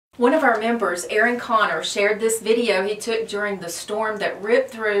One of our members, Aaron Connor, shared this video he took during the storm that ripped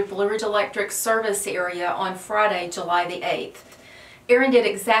through Blue Ridge Electric's service area on Friday, July the 8th. Aaron did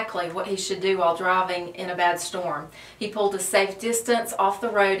exactly what he should do while driving in a bad storm. He pulled a safe distance off the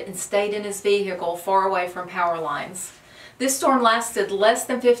road and stayed in his vehicle far away from power lines. This storm lasted less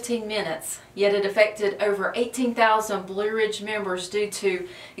than 15 minutes, yet it affected over 18,000 Blue Ridge members due to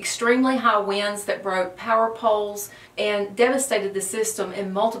extremely high winds that broke power poles and devastated the system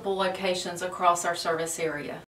in multiple locations across our service area.